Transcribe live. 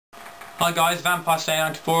Hi guys,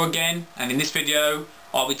 VampireSlayer94 again, and in this video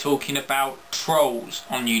I'll be talking about trolls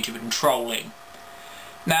on YouTube and trolling.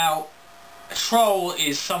 Now, a troll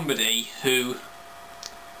is somebody who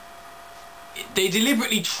they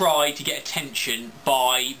deliberately try to get attention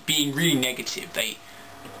by being really negative. They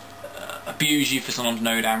abuse you for sometimes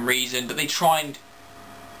no damn reason, but they try and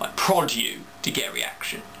prod you to get a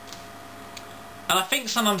reaction. And I think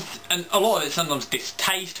sometimes, and a lot of it's sometimes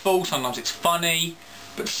distasteful, sometimes it's funny,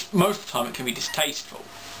 but most of the time it can be distasteful.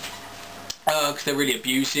 Because they're really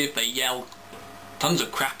abusive, they yell tons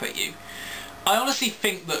of crap at you. I honestly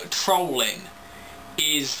think that trolling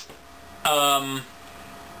is, they're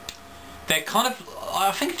kind of,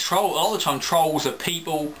 I think a lot of the time trolls are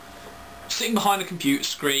people sitting behind a computer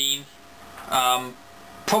screen,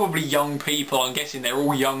 probably young people. I'm guessing they're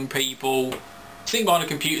all young people, sitting behind a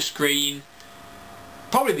computer screen.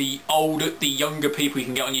 Probably the younger people you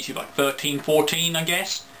can get on YouTube, like 13, 14, I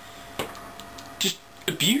guess. Just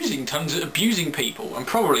abusing people, and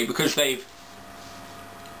probably because they've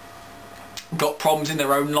got problems in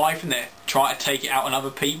their own life and they're trying to take it out on other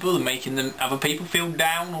people and making other people feel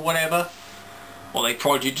down or whatever. Or they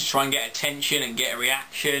prod you to try and get attention and get a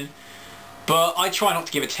reaction. But I try not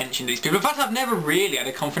to give attention to these people. In fact, I've never really had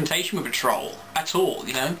a confrontation with a troll at all,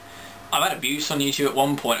 you know. I've had abuse on YouTube at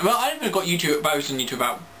one point. Well, I only got abuse on YouTube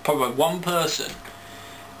about probably one person,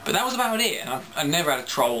 but that was about it. And I've never had a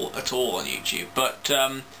troll at all on YouTube. But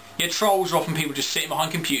yeah, trolls are often people just sitting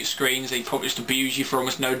behind computer screens. They probably just abuse you for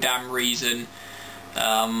almost no damn reason.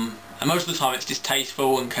 And most of the time it's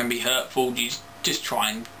distasteful and can be hurtful. You just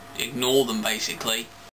try and ignore them, basically.